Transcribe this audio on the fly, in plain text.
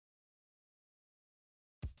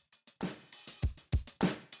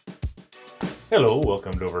Hello,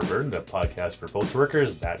 welcome to Overburden, the podcast for post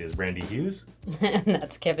workers. That is Randy Hughes. And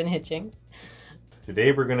that's Kevin Hitchings.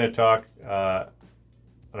 Today we're going to talk on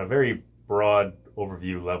a very broad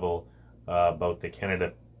overview level about the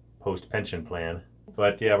Canada Post Pension Plan.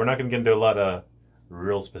 But yeah, we're not going to get into a lot of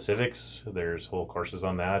real specifics. There's whole courses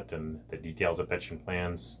on that and the details of pension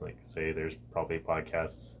plans. Like say, there's probably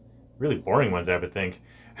podcasts, really boring ones I would think,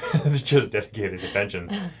 just dedicated to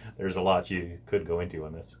pensions. There's a lot you could go into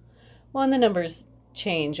on this. Well, and the numbers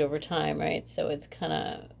change over time, right? So it's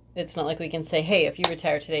not like we can say, hey, if you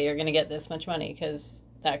retire today, you're going to get this much money, because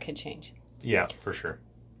that could change. Yeah, for sure.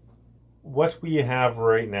 What we have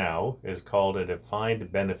right now is called a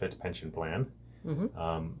defined benefit pension plan.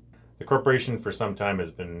 Mm-hmm. The corporation for some time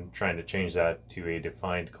has been trying to change that to a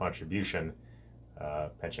defined contribution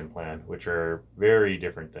pension plan, which are very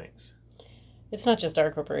different things. It's not just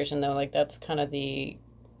our corporation, though. Like, that's kind of the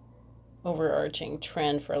overarching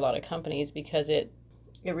trend for a lot of companies, because it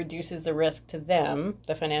reduces the risk to them,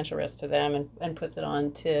 the financial risk to them, and puts it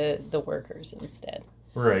on to the workers instead.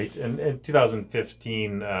 Right. And in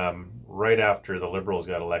 2015, right after the Liberals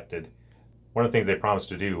got elected, one of the things they promised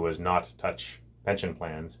to do was not touch pension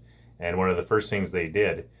plans. And one of the first things they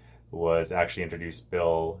did was actually introduce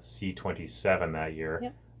Bill C-27 that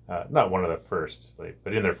year. Yep. Not one of the first,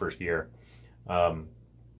 but in their first year.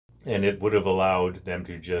 And it would have allowed them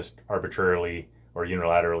to just arbitrarily or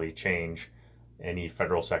unilaterally change any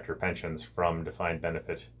federal sector pensions from defined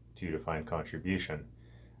benefit to defined contribution.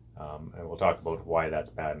 And we'll talk about why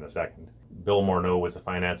that's bad in a second. Bill Morneau was the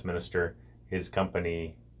finance minister. His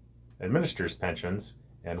company administers pensions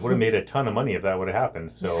and would have made a ton of money if that would have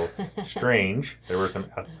happened. So strange. There were some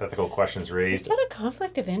ethical questions raised. Is that a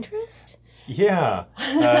conflict of interest? Yeah,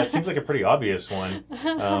 it seems like a pretty obvious one.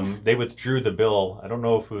 They withdrew the bill. I don't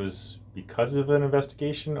know if it was because of an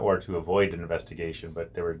investigation or to avoid an investigation,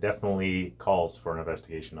 but there were definitely calls for an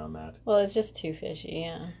investigation on that. Well, it's just too fishy,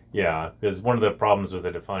 yeah. Yeah, because one of the problems with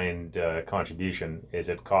a defined contribution is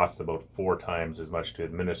it costs about 4 times as much to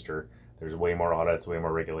administer. There's way more audits, way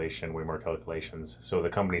more regulation, way more calculations. So the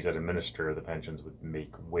companies that administer the pensions would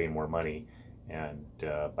make way more money, and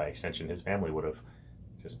by extension, his family would have,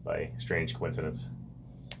 just by strange coincidence.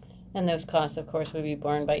 And those costs, of course, would be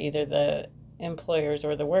borne by either the employers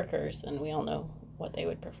or the workers, and we all know what they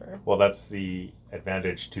would prefer. Well, that's the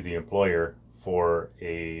advantage to the employer for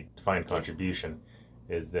a defined contribution,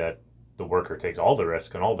 is that the worker takes all the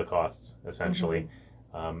risk and all the costs, essentially,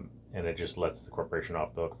 and it just lets the corporation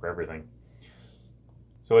off the hook for everything.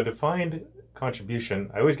 So a defined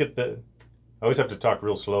contribution, I always have to talk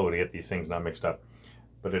real slow to get these things not mixed up.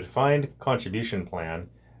 But a defined contribution plan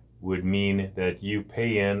would mean that you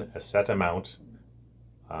pay in a set amount.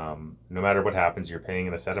 No matter what happens, you're paying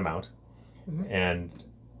in a set amount. Mm-hmm. And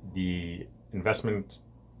the management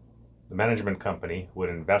company would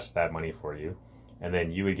invest that money for you, and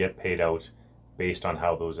then you would get paid out based on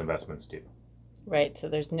how those investments do. Right, so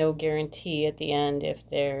there's no guarantee at the end if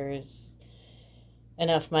there's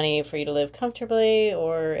enough money for you to live comfortably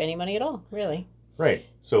or any money at all, really. Right,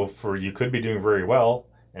 so you could be doing very well,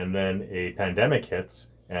 and then a pandemic hits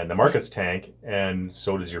and the markets tank, and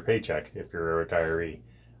so does your paycheck if you're a retiree.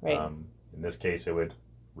 Right. In this case, it would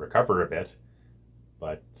recover a bit,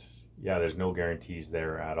 but yeah, there's no guarantees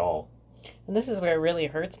there at all. And this is where it really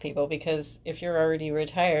hurts people, because if you're already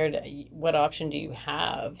retired, what option do you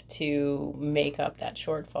have to make up that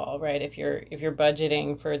shortfall, right? If you're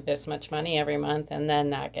budgeting for this much money every month and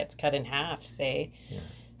then that gets cut in half, say, yeah.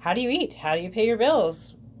 How do you eat? How do you pay your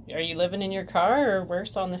bills? Are you living in your car or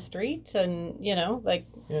worse on the street? And, yeah.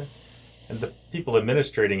 And the people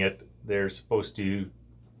administrating it, they're supposed to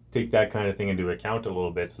take that kind of thing into account a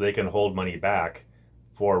little bit so they can hold money back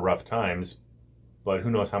for rough times, but who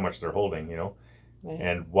knows how much they're holding, Right.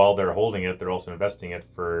 And while they're holding it, they're also investing it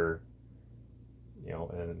for,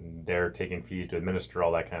 and they're taking fees to administer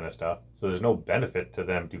all that kind of stuff. So there's no benefit to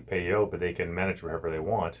them to pay you out, but they can manage whatever they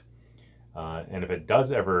want. And if it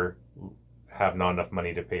does ever have not enough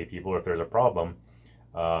money to pay people, or if there's a problem,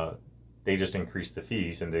 they just increase the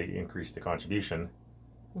fees and they increase the contribution.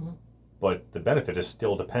 Mm-hmm. But the benefit is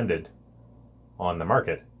still dependent on the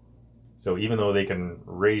market. So even though they can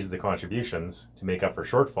raise the contributions to make up for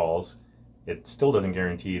shortfalls, it still doesn't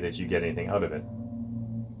guarantee that you get anything out of it,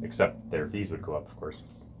 except their fees would go up, of course.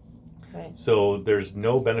 Right. So there's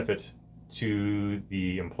no benefit to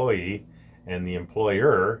the employee, and the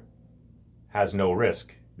employer has no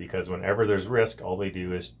risk, because whenever there's risk, all they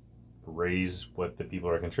do is raise what the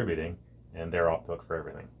people are contributing, and they're off the hook for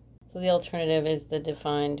everything. So the alternative is the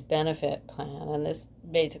defined benefit plan, and this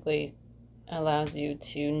basically allows you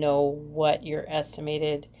to know what your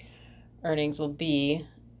estimated earnings will be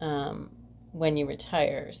when you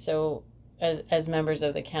retire. So as members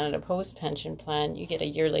of the Canada Post pension plan, you get a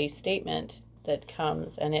yearly statement that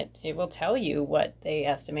comes, and it will tell you what they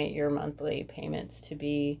estimate your monthly payments to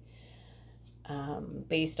be,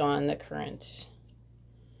 based on the current,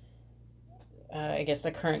 I guess,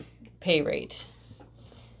 the current pay rate,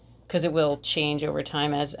 because it will change over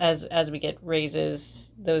time as we get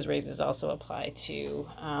raises. Those raises also apply to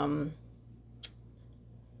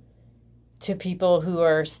people who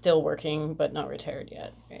are still working but not retired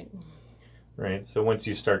yet, right? Right. So once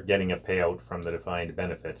you start getting a payout from the defined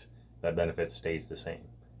benefit, that benefit stays the same,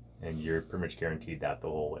 and you're pretty much guaranteed that the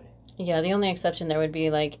whole way. Yeah, the only exception there would be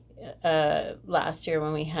like last year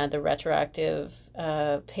when we had the retroactive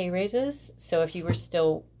pay raises. So if you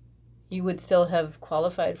would still have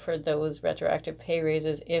qualified for those retroactive pay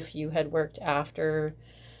raises if you had worked after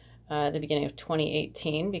the beginning of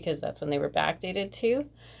 2018, because that's when they were backdated to.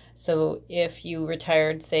 So if you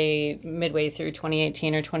retired, say, midway through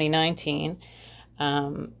 2018 or 2019,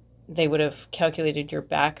 they would have calculated your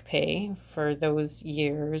back pay for those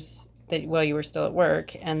years that while you were still at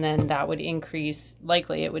work, and then that would increase,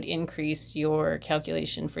 likely it would increase your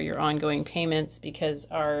calculation for your ongoing payments, because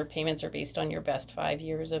our payments are based on your best 5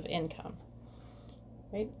 years of income,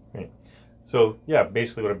 right? Right. So yeah,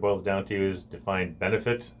 basically what it boils down to is defined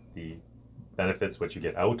benefit. The benefits, what you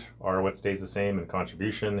get out, are what stays the same, and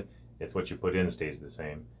contribution, it's what you put in stays the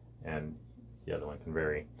same, and the other one can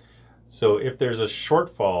vary. So if there's a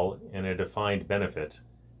shortfall in a defined benefit,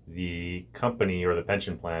 the company or the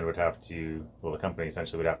pension plan would have to, well, the company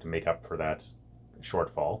essentially would have to make up for that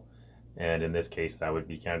shortfall. And in this case, that would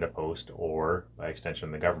be Canada Post, or by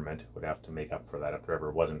extension, the government would have to make up for that if there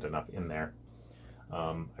ever wasn't enough in there.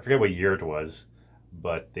 I forget what year it was,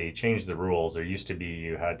 but they changed the rules. There used to be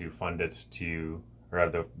you had to fund it to, or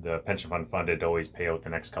have the pension fund funded to always pay out the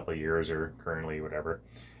next couple of years, or currently whatever.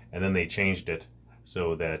 And then they changed it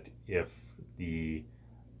so that if the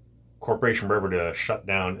corporation were ever to shut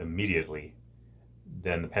down immediately,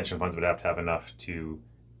 then the pension funds would have to have enough to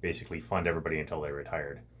basically fund everybody until they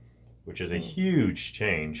retired, which is a huge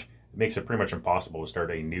change. It makes it pretty much impossible to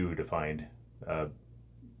start a new defined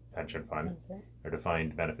pension fund or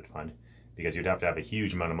defined benefit fund, because you'd have to have a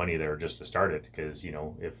huge amount of money there just to start it, because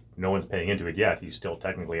if no one's paying into it yet, you still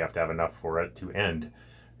technically have to have enough for it to end,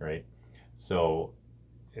 right? So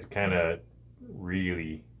it kind of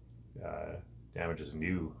really damages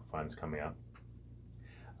new funds coming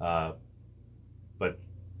up. But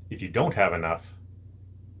if you don't have enough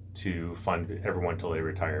to fund everyone till they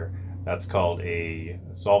retire, that's called a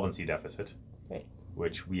solvency deficit, Right.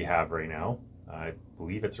 which we have right now. I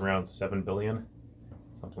believe it's around 7 billion,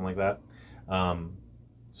 something like that.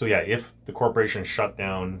 So yeah, if the corporation shut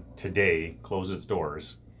down today, closed its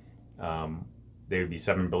doors, they would be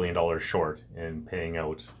 $7 billion short in paying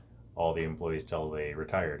out all the employees till they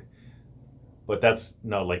retired. But that's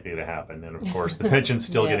not likely to happen. And of course, the pension's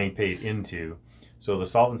still Yeah. getting paid into. So the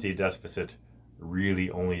solvency deficit really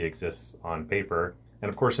only exists on paper. And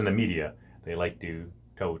of course, in the media, they like to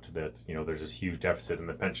tout that, there's this huge deficit and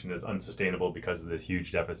the pension is unsustainable because of this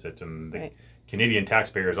huge deficit, and the Right. Canadian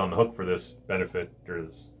taxpayer is on the hook for this benefit or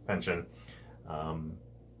this pension.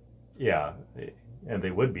 Yeah, and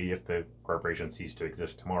they would be if the corporation ceased to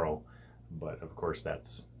exist tomorrow. But of course,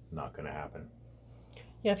 that's not going to happen.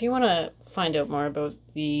 Yeah, if you want to find out more about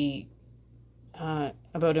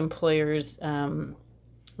about employers'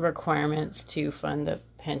 requirements to fund the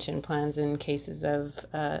pension plans in cases of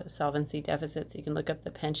solvency deficits, you can look up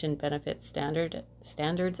the Pension Benefit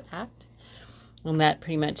Standards Act, and that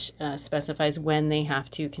pretty much specifies when they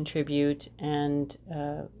have to contribute, and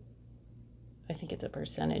I think it's a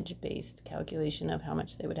percentage-based calculation of how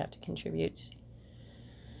much they would have to contribute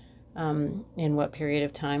in what period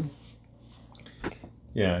of time.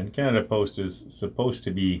 Yeah, and Canada Post is supposed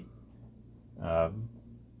to be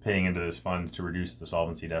paying into this fund to reduce the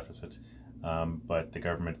solvency deficit, but the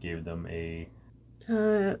government gave them a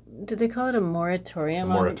Did they call it a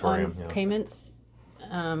moratorium, on yeah. payments?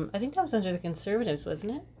 I think that was under the Conservatives,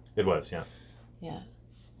 wasn't it? It was, yeah. Yeah,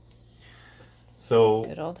 So,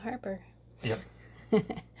 good old Harper. yep.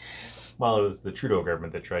 Well, it was the Trudeau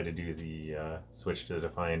government that tried to do the switch to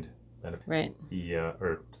defined benefit, Right.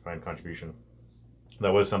 or defined contribution. That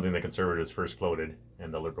was something the Conservatives first floated,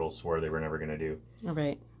 and the Liberals swore they were never going to do.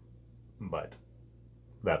 Right. But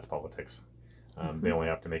that's politics. They only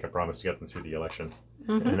have to make a promise to get them through the election,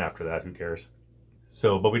 Mm-hmm. and after that, who cares?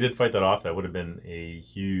 So, but we did fight that off. That would have been a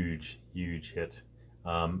huge, huge hit.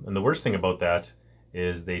 And the worst thing about that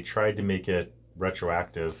is they tried to make it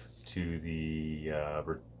retroactive to the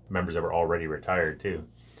members that were already retired too.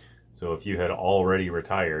 So if you had already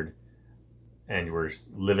retired and you were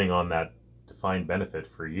living on that defined benefit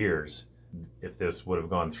for years. If this would have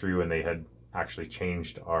gone through and they had actually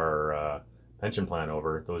changed our pension plan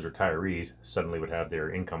over, those retirees suddenly would have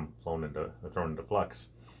their income thrown into flux,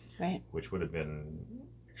 Right. which would have been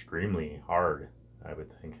extremely hard, I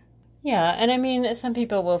would think. Yeah, and I mean, some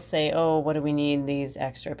people will say, "Oh, what do we need these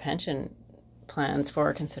extra pension plans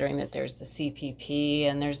for?" Considering that there's the CPP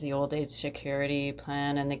and there's the old age security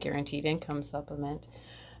plan and the guaranteed income supplement.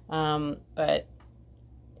 But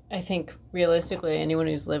I think realistically, anyone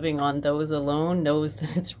who's living on those alone knows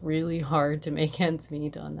that it's really hard to make ends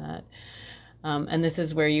meet on that. And this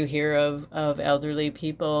is where you hear of elderly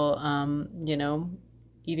people,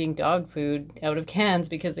 eating dog food out of cans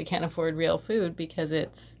because they can't afford real food because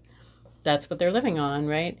that's what they're living on,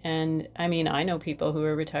 right? And I mean, I know people who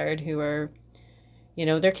are retired who are,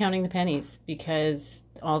 they're counting the pennies because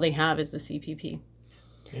all they have is the CPP.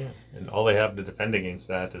 Yeah, and all they have to defend against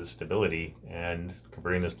that is stability, and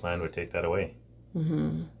converting this plan would take that away.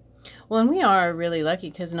 Mm-hmm. Well, and we are really lucky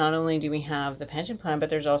because not only do we have the pension plan, but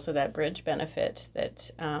there's also that bridge benefit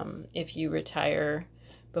that if you retire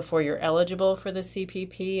before you're eligible for the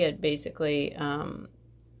CPP, it basically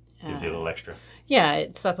Gives you a little extra. yeah,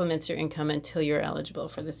 it supplements your income until you're eligible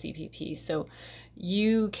for the CPP. So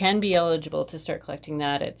you can be eligible to start collecting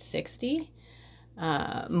that at 60.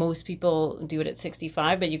 Most people do it at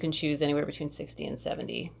 65, but you can choose anywhere between 60 and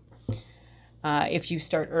 70. If you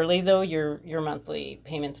start early, though, your monthly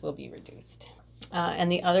payments will be reduced.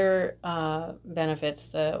 And the other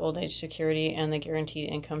benefits, the old age security and the guaranteed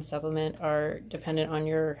income supplement, are dependent on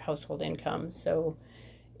your household income. So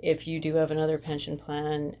if you do have another pension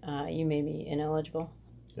plan, you may be ineligible.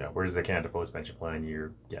 Yeah, whereas the Canada Post pension plan,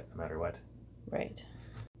 you get no matter what. Right.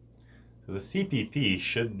 So the CPP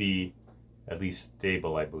should be at least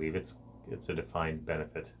stable, I believe. It's a defined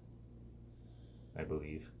benefit, I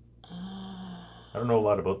believe. I don't know a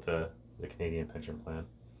lot about the Canadian pension plan.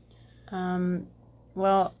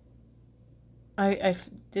 Well, I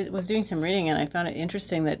was doing some reading and I found it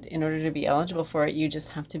interesting that in order to be eligible for it, you just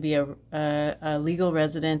have to be a legal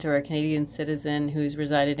resident or a Canadian citizen who's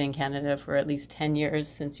resided in Canada for at least 10 years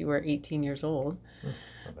since you were 18 years old.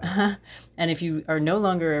 And if you are no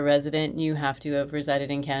longer a resident, you have to have resided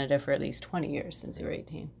in Canada for at least 20 years since you were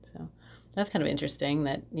 18. So that's kind of interesting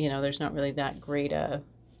that, there's not really that great a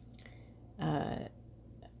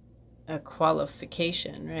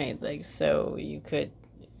qualification, right? Like, so you could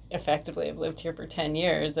effectively have lived here for 10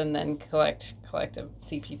 years and then collect a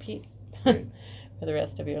CPP Right. for the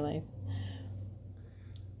rest of your life.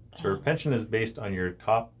 So your pension is based on your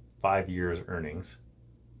top 5 years' earnings.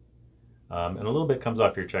 And a little bit comes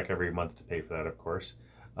off your check every month to pay for that, of course.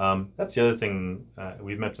 That's the other thing,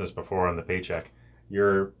 we've mentioned this before on the paycheck.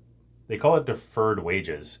 They call it deferred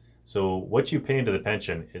wages. So what you pay into the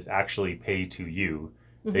pension is actually paid to you.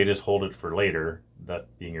 Mm-hmm. They just hold it for later, that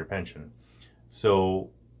being your pension.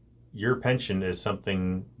 So your pension is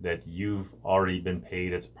something that you've already been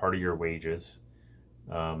paid. It's part of your wages.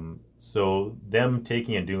 So them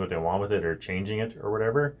taking and doing what they want with it or changing it or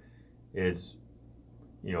whatever is,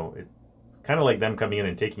 it's kind of like them coming in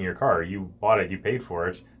and taking your car. You bought it, you paid for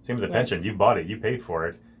it. Same with the pension. You bought it, you paid for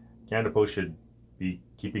it. Canada Post should be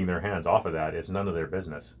keeping their hands off of that. It's none of their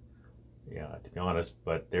business, to be honest,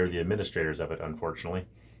 but they're the administrators of it, unfortunately.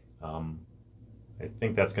 I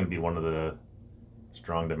think that's going to be one of the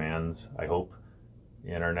strong demands, I hope,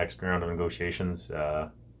 in our next round of negotiations,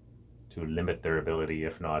 to limit their ability,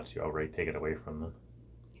 if not to outright take it away from them.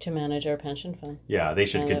 To manage our pension fund. Yeah, they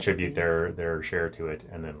should contribute their share to it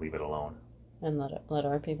and then leave it alone. And let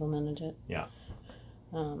our people manage it. Yeah.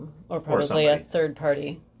 Or probably a third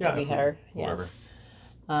party that we hire. Whoever.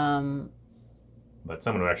 Yes. But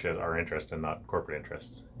someone who actually has our interest and not corporate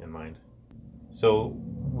interests in mind. So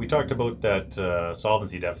we talked about that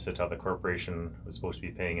solvency deficit, how the corporation was supposed to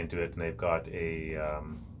be paying into it, and they've got a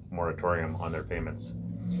moratorium on their payments.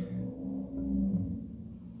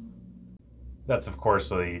 That's, of course,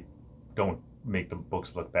 so they don't make the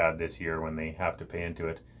books look bad this year when they have to pay into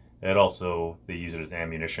it. And also, they use it as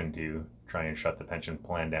ammunition to try and shut the pension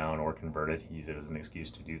plan down or convert it, use it as an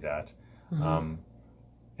excuse to do that. Mm-hmm.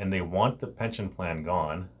 And they want the pension plan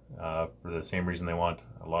gone for the same reason they want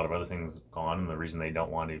a lot of other things gone, and the reason they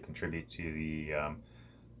don't want to contribute to the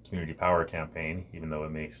Community Power campaign, even though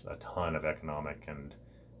it makes a ton of economic and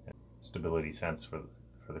stability sense for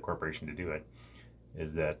the corporation to do it,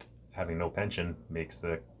 is that having no pension makes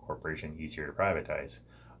the corporation easier to privatize,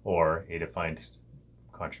 or a defined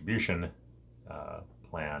contribution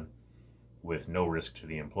plan with no risk to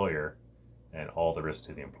the employer and all the risk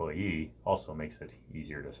to the employee also makes it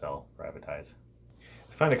easier to sell, privatize.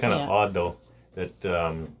 I find it kind of odd, though,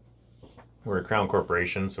 that we're a crown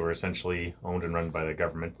corporation, so we're essentially owned and run by the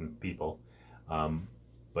government and people. Um,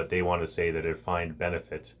 but they want to say that a defined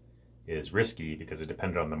benefit is risky because it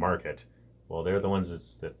depended on the market. Well, they're the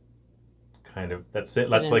ones that kind of that's it.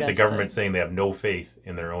 That's like the government saying they have no faith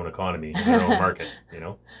in their own economy, in their own market.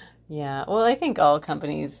 Yeah. Well, I think all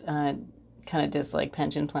companies kind of dislike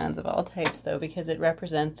pension plans of all types, though, because it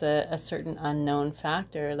represents a certain unknown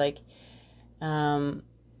factor. Like, um,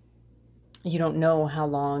 you don't know how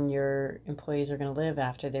long your employees are going to live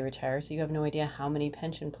after they retire, so you have no idea how many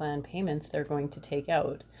pension plan payments they're going to take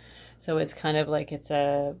out. So it's kind of like it's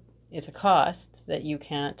a cost that you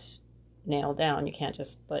can't nail down. You can't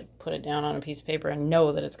just like put it down on a piece of paper and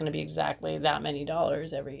know that it's going to be exactly that many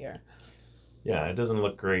dollars every year. Yeah, it doesn't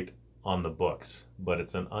look great on the books, but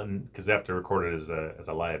it's because they have to record it as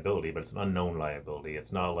a liability, but it's an unknown liability.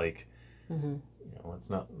 It's not like it's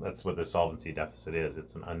not. That's what the solvency deficit is.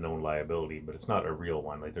 It's an unknown liability, but it's not a real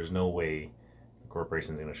one. Like there's no way the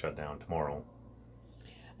corporation's going to shut down tomorrow.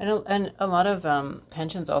 And a lot of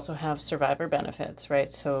pensions also have survivor benefits,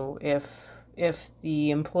 right? So if the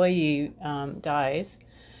employee dies,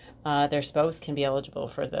 their spouse can be eligible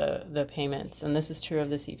for the payments, and this is true of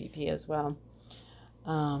the CPP as well.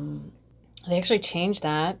 They actually changed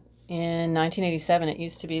that in 1987. It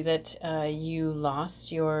used to be that you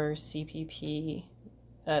lost your CPP,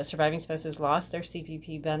 surviving spouses lost their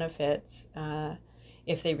CPP benefits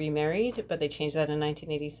if they remarried, but they changed that in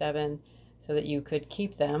 1987 so that you could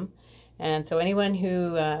keep them. And so anyone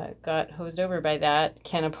who got hosed over by that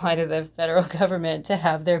can apply to the federal government to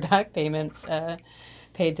have their back payments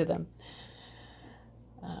paid to them.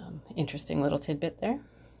 Interesting little tidbit there.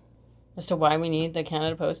 As to why we need the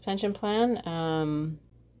Canada Post pension plan,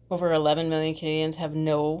 over 11 million Canadians have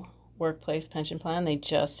no workplace pension plan. They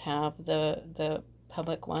just have the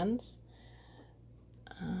public ones.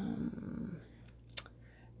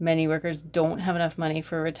 Many workers don't have enough money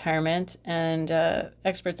for retirement, and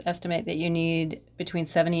experts estimate that you need between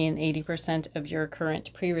 70 and 80% of your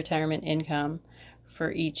current pre-retirement income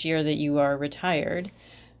for each year that you are retired,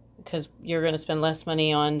 because you're going to spend less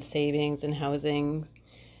money on savings and housing,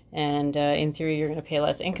 and in theory you're going to pay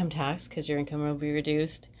less income tax because your income will be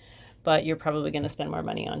reduced, but you're probably going to spend more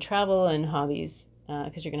money on travel and hobbies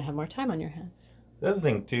because you're going to have more time on your hands. The other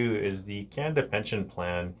thing too is the Canada Pension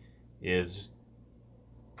Plan is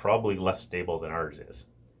probably less stable than ours is,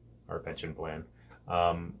 our pension plan.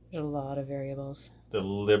 There's a lot of variables. The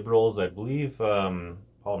Liberals, I believe, Paul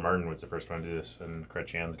Martin was the first one to do this in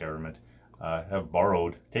Chrétien's government, have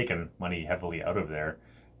taken money heavily out of there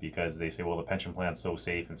because they say, well, the pension plan's so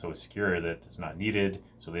safe and so secure that it's not needed,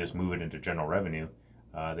 so they just move it into general revenue.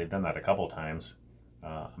 They've done that a couple times.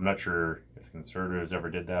 I'm not sure if the Conservatives ever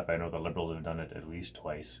did that, but I know the Liberals have done it at least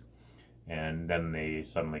twice. And then they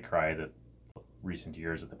suddenly cry that recent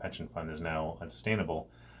years that the pension fund is now unsustainable.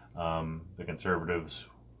 The Conservatives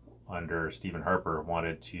under Stephen Harper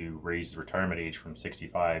wanted to raise the retirement age from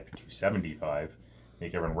 65 to 75,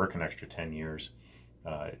 make everyone work an extra 10 years,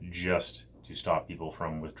 just to stop people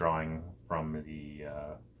from withdrawing from the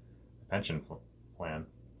pension plan.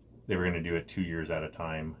 They were going to do it 2 years at a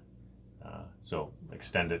time. So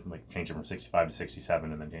extend it, like change it from 65 to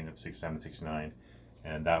 67 and then change it to 67 to 69.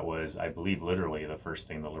 And that was, I believe, literally the first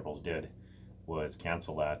thing the Liberals did was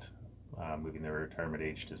cancel that, moving their retirement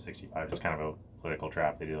age to 65. It's kind of a political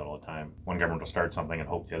trap. They do that all the time. One government will start something and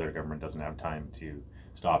hope the other government doesn't have time to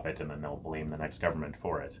stop it, and then they'll blame the next government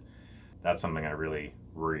for it. That's something I really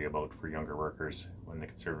worry about for younger workers when the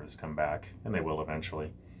Conservatives come back, and they will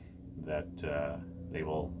eventually, that they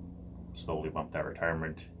will slowly bump that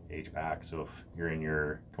retirement age back. So if you're in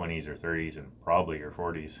your 20s or 30s and probably your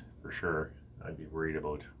 40s for sure, I'd be worried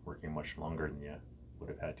about working much longer than you would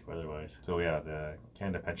have had to otherwise. So yeah, the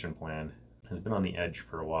Canada Pension Plan has been on the edge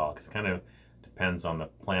for a while because it kind of depends on the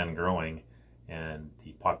plan growing and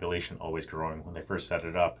the population always growing. When they first set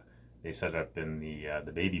it up, they set it up in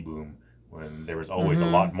the baby boom when there was always a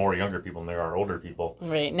lot more younger people than there are older people.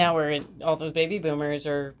 Right, now all those baby boomers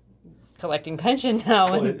are collecting pension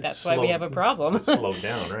now, well, and that's why we have a problem. It's slowed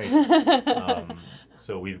down, right?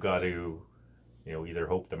 So we've got to, either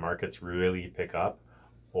hope the markets really pick up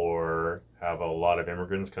or have a lot of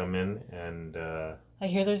immigrants come in and... I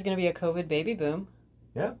hear there's going to be a COVID baby boom.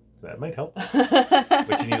 Yeah, that might help.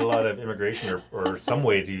 But you need a lot of immigration or some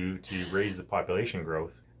way to raise the population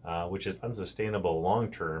growth, which is unsustainable long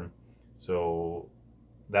term. So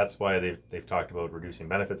that's why they've talked about reducing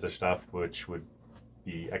benefits and stuff, which would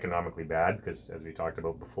be economically bad because, as we talked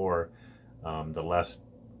about before, the less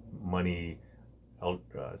money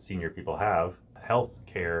senior people have, health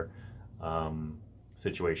care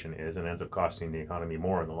situation is, and ends up costing the economy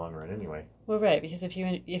more in the long run anyway. Well, right, because if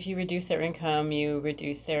you reduce their income, you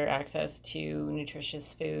reduce their access to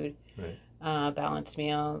nutritious food, Right. balanced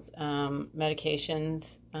meals,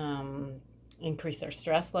 medications, increase their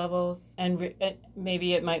stress levels, and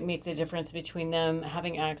maybe it might make the difference between them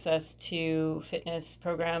having access to fitness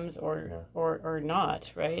programs or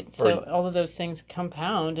not, right? So all of those things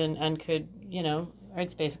compound and could,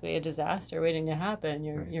 it's basically a disaster waiting to happen.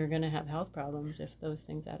 You're going to have health problems if those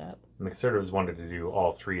things add up. And the Conservatives wanted to do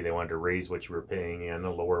all three. They wanted to raise what you were paying in,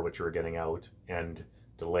 lower what you were getting out, and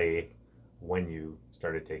delay when you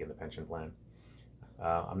started taking the pension plan.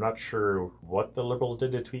 I'm not sure what the Liberals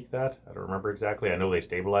did to tweak that. I don't remember exactly. I know they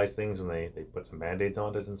stabilized things and they put some Band-Aids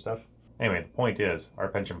on it and stuff. Anyway, the point is, our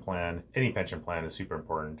pension plan, any pension plan, is super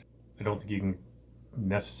important. I don't think you can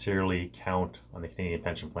necessarily count on the Canadian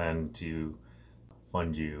pension plan to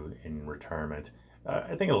fund you in retirement.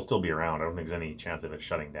 I think it'll still be around. I don't think there's any chance of it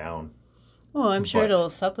shutting down. Well, I'm sure it'll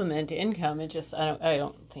supplement income. It just, I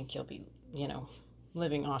don't think you'll be,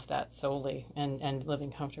 living off that solely and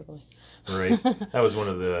living comfortably. Right. That was one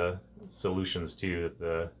of the solutions too that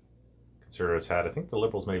the Conservatives had. I think the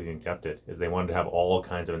Liberals might have even kept it, is they wanted to have all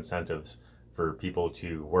kinds of incentives for people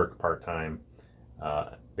to work part-time,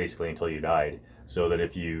 basically until you died, so that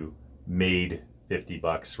if you made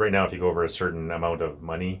 $50, right now if you go over a certain amount of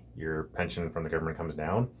money, your pension from the government comes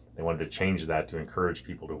down. They wanted to change that to encourage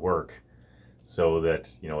people to work, so that,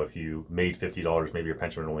 if you made $50, maybe your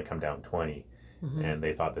pension would only come down 20. Mm-hmm. And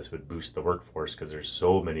they thought this would boost the workforce because there's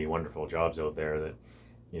so many wonderful jobs out there that,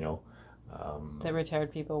 that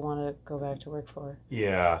retired people want to go back to work for.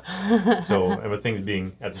 Yeah. So, and with things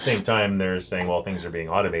being, at the same time, they're saying, well, things are being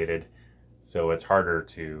automated, so it's harder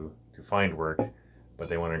to find work, but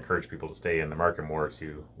they want to encourage people to stay in the market more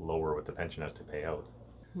to lower what the pension has to pay out.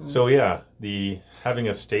 Mm-hmm. So yeah, having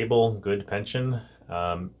a stable, good pension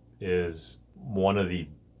is one of the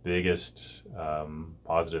biggest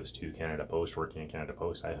positives to Canada Post, working in Canada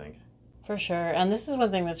Post, I think. For sure. And this is one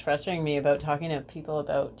thing that's frustrating me about talking to people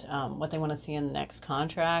about what they want to see in the next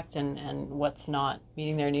contract and what's not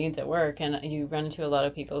meeting their needs at work. And you run into a lot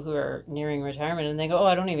of people who are nearing retirement and they go, oh,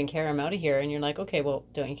 I don't even care, I'm out of here. And you're like, okay, well,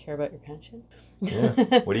 don't you care about your pension? Yeah.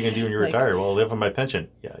 What are you going to do when you're retired? Well, live on my pension.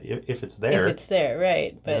 Yeah, if it's there. If it's there,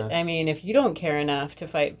 right. But yeah. I mean, if you don't care enough to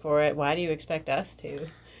fight for it, why do you expect us to?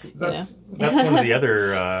 That's one of the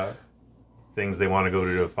other things they want to go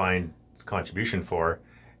to find contribution for,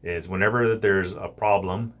 is whenever there's a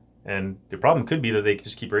problem, and the problem could be that they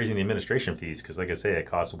just keep raising the administration fees, because like I say, it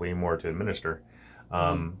costs way more to administer.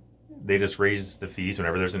 They just raise the fees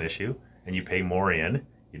whenever there's an issue, and you pay more in,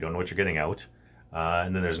 you don't know what you're getting out.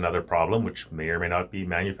 And then there's another problem, which may or may not be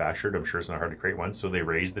manufactured. I'm sure it's not hard to create one. So they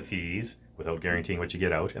raise the fees without guaranteeing what you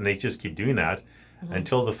get out. And they just keep doing that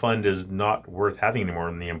until the fund is not worth having anymore,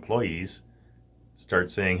 and the employees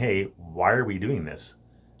start saying, hey, why are we doing this?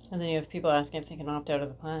 And then you have people asking if they can opt out of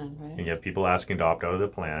the plan, right? And you have people asking to opt out of the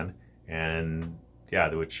plan, and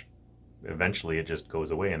which eventually it just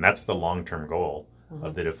goes away. And that's the long-term goal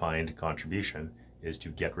of the defined contribution, is to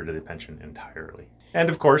get rid of the pension entirely.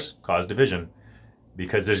 And of course, cause division,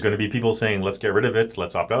 because there's going to be people saying, let's get rid of it,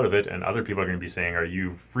 let's opt out of it. And other people are going to be saying, are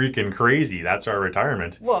you freaking crazy? That's our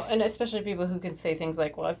retirement. Well, and especially people who can say things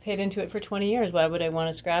like, well, I've paid into it for 20 years. Why would I want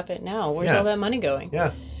to scrap it now? Where's all that money going?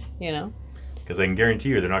 Yeah. Because I can guarantee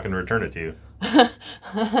you they're not going to return it to you.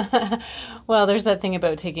 Well, there's that thing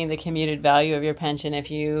about taking the commuted value of your pension if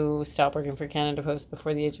you stop working for Canada Post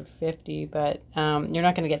before the age of 50, but you're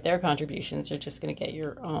not going to get their contributions. You're just going to get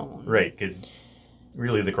your own. Right, because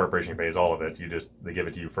really the corporation pays all of it. They give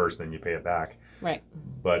it to you first, then you pay it back. Right.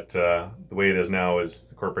 But the way it is now is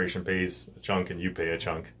the corporation pays a chunk and you pay a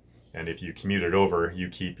chunk. And if you commute it over, you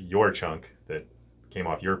keep your chunk that came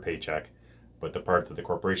off your paycheck, but the part that the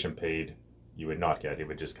corporation paid, you would not get. It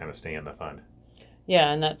would just kind of stay in the fund.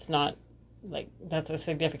 Yeah, and that's not that's a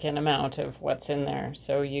significant amount of what's in there.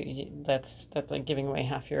 So that's like giving away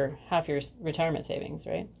half your retirement savings,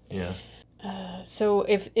 right? Yeah. So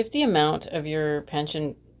if the amount of your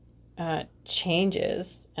pension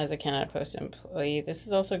changes as a Canada Post employee, this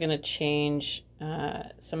is also going to change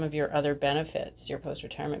some of your other benefits, your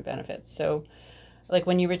post-retirement benefits. So like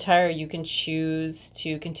when you retire, you can choose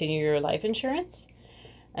to continue your life insurance,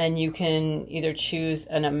 and you can either choose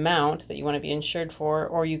an amount that you want to be insured for,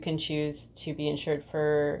 or you can choose to be insured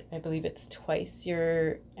for, I believe it's twice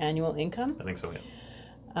your annual income. I think so,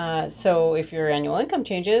 yeah. So if your annual income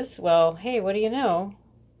changes, well, hey, what do you know?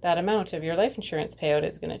 That amount of your life insurance payout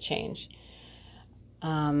is going to change.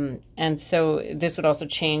 And so this would also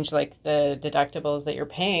change like the deductibles that you're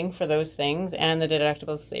paying for those things, and the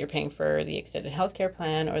deductibles that you're paying for the extended healthcare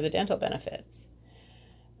plan or the dental benefits.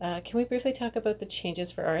 can we briefly talk about the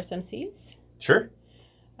changes for RSMCs? Sure.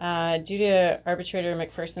 Due to arbitrator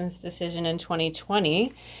McPherson's decision in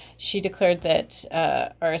 2020, she declared that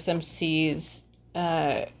RSMCs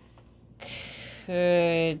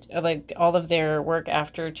could, like, all of their work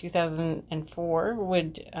after 2004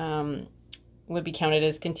 would be counted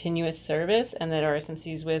as continuous service, and that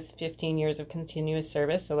RSMCs with 15 years of continuous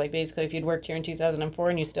service, so like basically if you'd worked here in 2004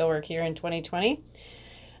 and you still work here in 2020,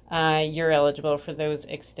 you're eligible for those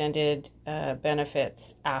extended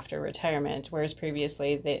benefits after retirement, whereas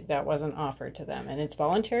previously that wasn't offered to them. And it's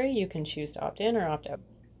voluntary. You can choose to opt in or opt out.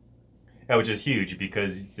 Yeah, which is huge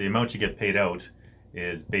because the amount you get paid out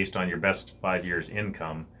is based on your best 5 years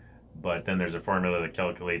income, but then there's a formula that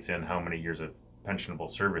calculates in how many years of pensionable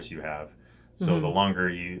service you have. So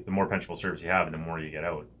the more pensionable service you have, the more you get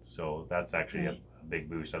out. So that's actually a big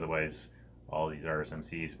boost. Otherwise, all these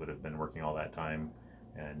RSMCs would have been working all that time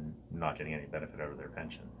and not getting any benefit out of their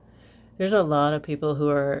pension. There's a lot of people who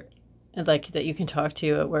are like that you can talk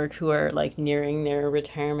to at work who are like nearing their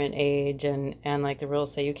retirement age, and like the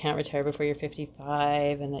rules say you can't retire before you're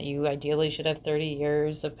 55, and that you ideally should have 30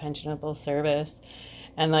 years of pensionable service.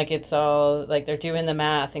 And like it's all like they're doing the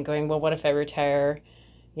math and going, well, what if I retire,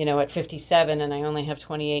 at 57 and I only have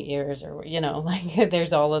 28 years, or like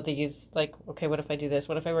there's all of these like, okay, what if I do this?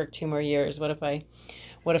 What if I work 2 more years? What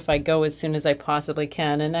if I go as soon as I possibly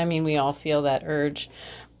can? And I mean, we all feel that urge,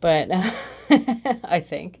 but I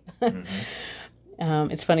think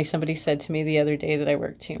it's funny. Somebody said to me the other day that I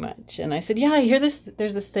work too much, and I said, "Yeah, I hear this.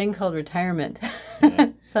 There's this thing called retirement.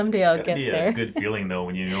 Yeah. Someday I'll get there." It's a good feeling though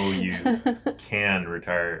when you know you can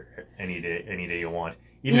retire any day you want,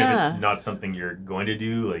 even if it's not something you're going to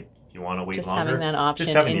do. Like if you want to wait just longer, having that option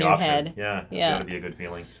just having in the your option. head. Yeah, it's got to be a good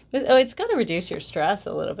feeling. It's got to reduce your stress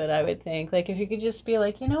a little bit, I would think. Like if you could just be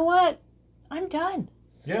like, you know what, I'm done.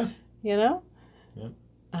 Yeah. Yeah.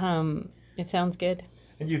 It sounds good.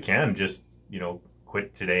 And you can just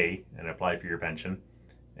quit today and apply for your pension,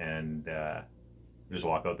 and just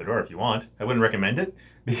walk out the door if you want. I wouldn't recommend it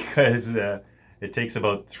because it takes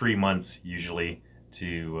about 3 months usually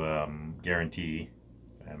to guarantee.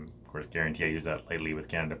 Of course, guarantee I use that lightly with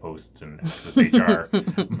Canada Post and SSHR,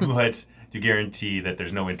 but to guarantee that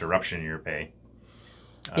there's no interruption in your pay.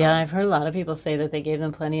 Yeah, I've heard a lot of people say that they gave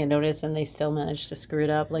them plenty of notice and they still managed to screw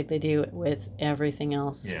it up like they do with everything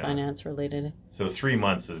else finance related. So 3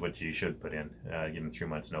 months is what you should put in, give them 3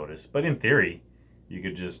 months notice. But in theory, you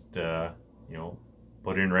could just, put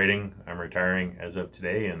it in writing, I'm retiring as of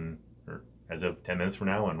today or as of 10 minutes from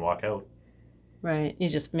now, and walk out. Right. You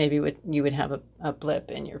just maybe would have a blip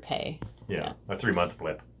in your pay. Yeah. A 3-month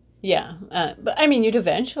blip. Yeah, but I mean, you'd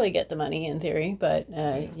eventually get the money in theory, but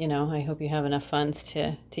I hope you have enough funds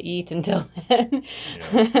to eat until then.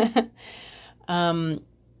 Yeah.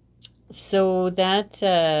 So that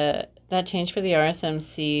change for the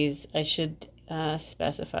RSMCs, I should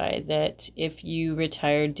specify that if you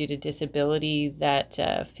retired due to disability, that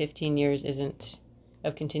 15 years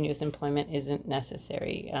of continuous employment isn't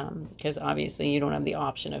necessary, because obviously you don't have the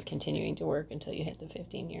option of continuing to work until you hit the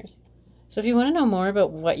 15 years. So if you want to know more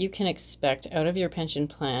about what you can expect out of your pension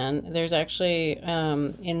plan, there's actually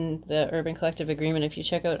in the Urban Collective Agreement, if you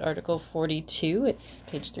check out Article 42, it's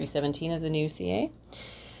page 317 of the new CA,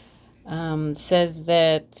 says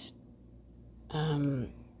that in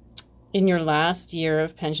your last year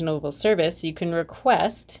of pensionable service, you can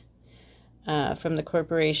request from the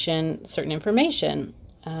corporation certain information.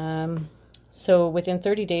 So within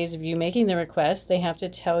 30 days of you making the request, they have to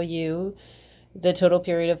tell you the total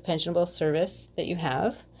period of pensionable service that you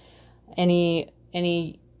have, any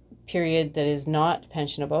period that is not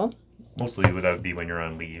pensionable. Mostly would that be when you're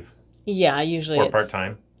on leave? Yeah, usually or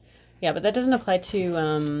part-time. Yeah, but that doesn't apply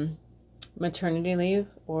to maternity leave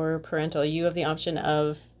or parental. You have the option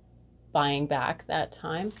of buying back that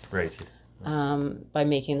time, right? By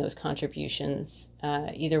making those contributions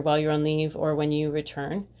either while you're on leave or when you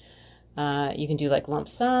return. You can do like lump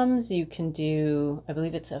sums. You can do, I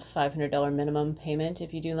believe it's a $500 minimum payment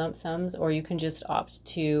if you do lump sums, or you can just opt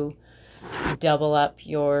to double up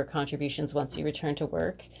your contributions once you return to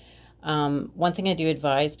work. One thing I do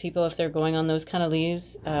advise people, if they're going on those kind of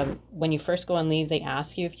leaves, when you first go on leave, they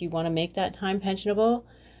ask you if you want to make that time pensionable.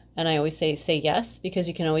 And I always say yes, because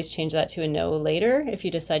you can always change that to a no later if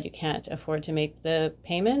you decide you can't afford to make the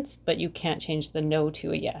payments, but you can't change the no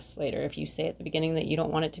to a yes later. If you say at the beginning that you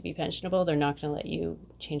don't want it to be pensionable, they're not going to let you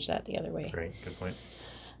change that the other way. Great, good point.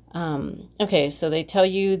 Okay, so they tell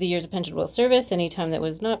you the years of pensionable service, any time that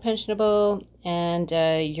was not pensionable, and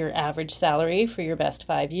your average salary for your best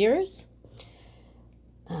 5 years.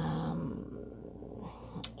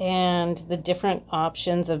 and the different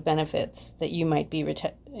options of benefits that you might be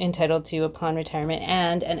entitled to upon retirement,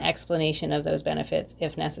 and an explanation of those benefits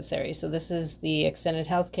if necessary. So this is the extended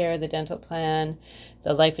health care, the dental plan,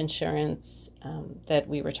 the life insurance that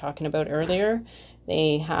we were talking about earlier.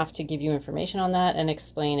 They have to give you information on that and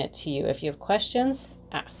explain it to you. If you have questions,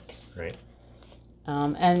 ask. Right.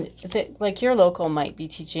 Like your local might be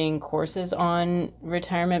teaching courses on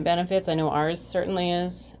retirement benefits. I know ours certainly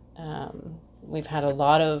is. We've had a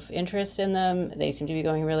lot of interest in them. They seem to be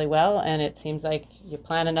going really well, and it seems like you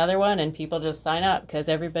plan another one and people just sign up because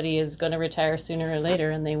everybody is going to retire sooner or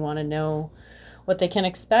later, and they want to know what they can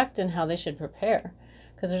expect and how they should prepare,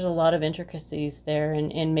 because there's a lot of intricacies there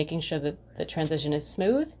in making sure that the transition is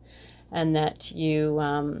smooth, and that you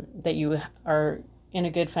are in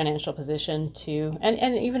a good financial position to,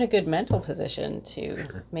 and even a good mental position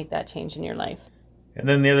to make that change in your life. And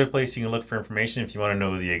then the other place you can look for information if you want to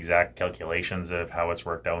know the exact calculations of how it's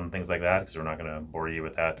worked out and things like that, because we're not going to bore you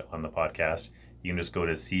with that on the podcast, you can just go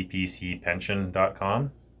to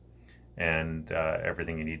cpcpension.com, and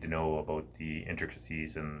everything you need to know about the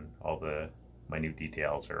intricacies and all the minute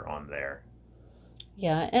details are on there.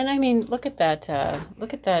 Yeah, and I mean, look at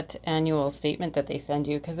that annual statement that they send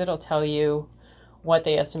you, because it'll tell you what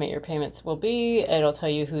they estimate your payments will be. It'll tell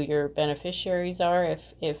you who your beneficiaries are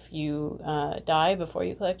if you die before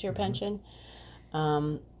you collect your pension.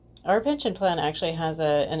 Our pension plan actually has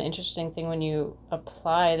an interesting thing when you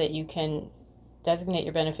apply, that you can designate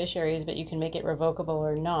your beneficiaries, but you can make it revocable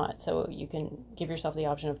or not. So you can give yourself the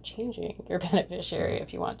option of changing your beneficiary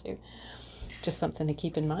if you want to. Just something to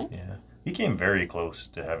keep in mind. Yeah. We came very close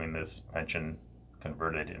to having this pension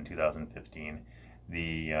converted in 2015.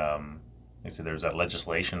 They said there was that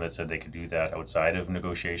legislation that said they could do that outside of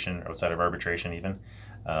negotiation, outside of arbitration even.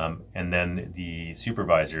 And then the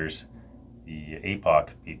supervisors, the APOC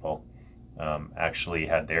people, actually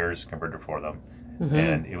had theirs converted for them.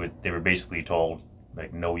 And they were basically told,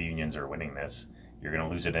 like, no unions are winning this. You're going to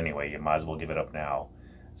lose it anyway. You might as well give it up now.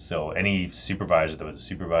 So any supervisor that was a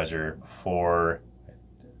supervisor for, I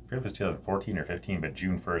forget if it was 2014 or 15, but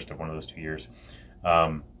June 1st of one of those 2 years,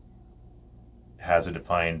 has a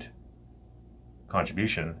defined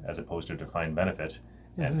contribution as opposed to a defined benefit.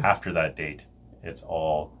 And after that date, it's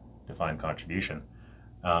all defined contribution.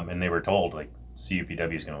 And they were told, like,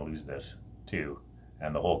 CUPW is going to lose this too,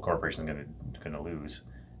 and the whole corporation is going to lose.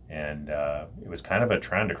 And it was kind of a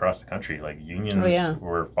trend across the country. Like, unions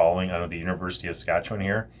were following. I know the University of Saskatchewan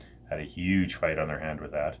here had a huge fight on their hand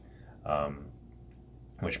with that,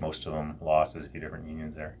 which most of them lost. There's a few different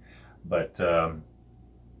unions there. But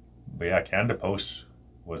yeah, Canada Post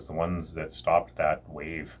was the ones that stopped that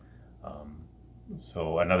wave.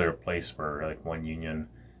 So another place where, like, one union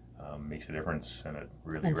makes a difference, and it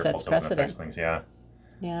really ripples up and affects things. Yeah.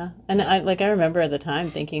 Yeah, and I remember at the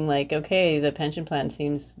time thinking, like, okay, the pension plan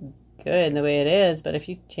seems good the way it is, but if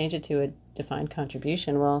you change it to a defined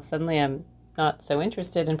contribution, well, suddenly I'm not so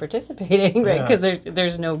interested in participating, right? Because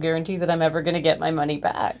there's no guarantee that I'm ever going to get my money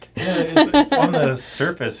back. Yeah, it's on the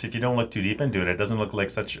surface. If you don't look too deep into it, it doesn't look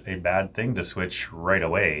like such a bad thing to switch right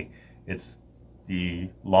away. It's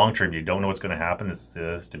the long term. You don't know what's going to happen. It's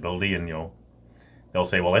the stability, and they'll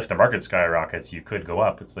say, well, if the market skyrockets, you could go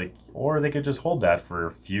up. It's like, or they could just hold that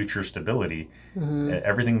for future stability.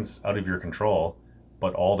 Everything's out of your control,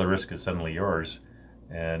 but all the risk is suddenly yours.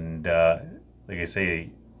 And like I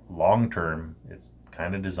say, long term, it's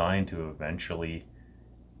kind of designed to eventually,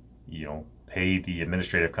 pay the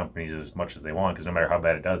administrative companies as much as they want, because no matter how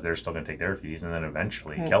bad it does, they're still going to take their fees, and then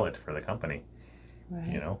eventually kill it for the company.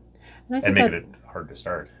 Right. And make it hard to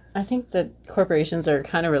start. I think that corporations are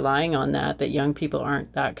kind of relying on that young people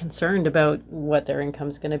aren't that concerned about what their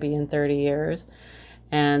income's going to be in 30 years.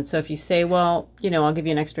 And so if you say, well, I'll give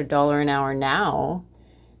you an extra $1 an hour now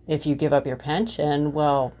if you give up your pension,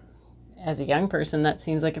 well, as a young person, that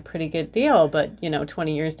seems like a pretty good deal. But,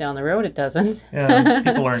 20 years down the road, it doesn't. Yeah,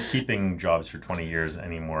 people aren't keeping jobs for 20 years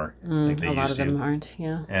anymore like they a lot used of them to. aren't,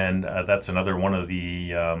 yeah. And that's another one of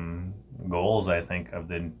the goals, I think, of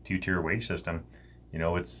the two-tier wage system.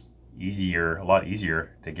 It's a lot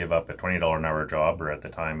easier to give up a $20 an hour job, or at the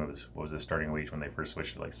time it was, what was the starting wage when they first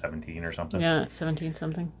switched to, like, 17 or something? Yeah, 17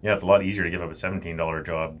 something. Yeah, it's a lot easier to give up a $17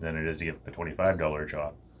 job than it is to give up a $25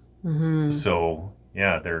 job. So,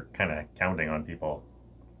 yeah, they're kind of counting on people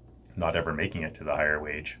not ever making it to the higher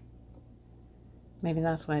wage. Maybe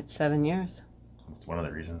that's why it's 7 years. It's one of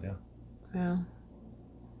the reasons, yeah. Yeah.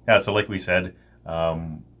 Yeah, so like we said,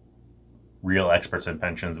 real experts in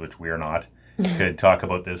pensions, which we are not, could talk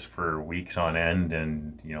about this for weeks on end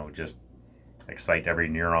and, just excite every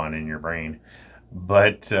neuron in your brain.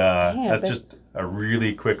 But that's just a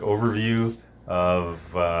really quick overview of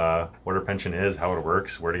what our pension is, how it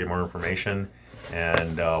works, where to get more information,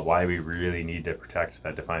 and why we really need to protect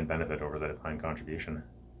that defined benefit over the defined contribution.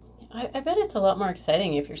 I bet it's a lot more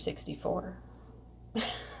exciting if you're 64.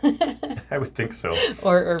 I would think so.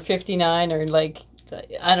 Or 59, or like,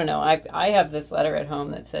 I don't know. I have this letter at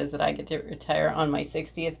home that says that I get to retire on my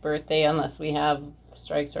 60th birthday unless we have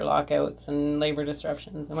strikes or lockouts and labor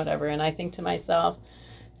disruptions and whatever. And I think to myself,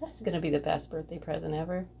 that's going to be the best birthday present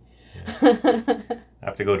ever. Yeah. I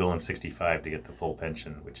have to go till I'm 65 to get the full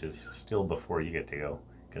pension, which is still before you get to go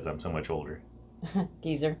because I'm so much older.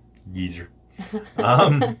 Geezer. Geezer. I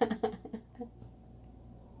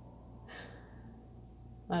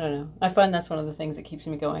don't know. I find that's one of the things that keeps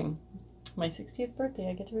me going. My 60th birthday,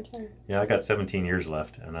 I get to retire. Yeah, I got 17 years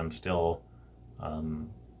left, and I'm still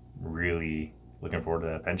really looking forward to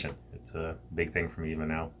that pension. It's a big thing for me even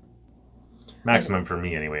now. Maximum for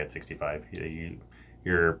me anyway at 65.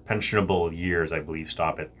 Your pensionable years, I believe,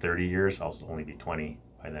 stop at 30 years. I'll only be 20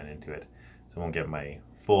 by then into it, so I won't get my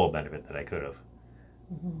full benefit that I could have.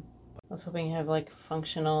 Mm-hmm. I was hoping you have like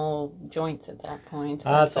functional joints at that point.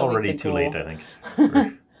 That's already too late, I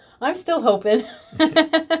think. I'm still hoping.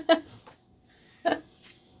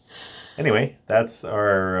 Anyway, that's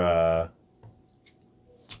our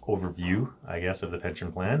overview, I guess, of the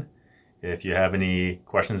pension plan. If you have any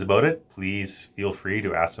questions about it, please feel free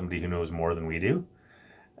to ask somebody who knows more than we do.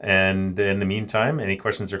 And in the meantime, any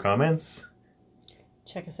questions or comments?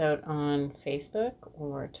 Check us out on Facebook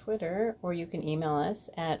or Twitter, or you can email us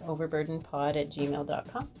at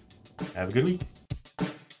overburdenpod@gmail.com. Have a good week.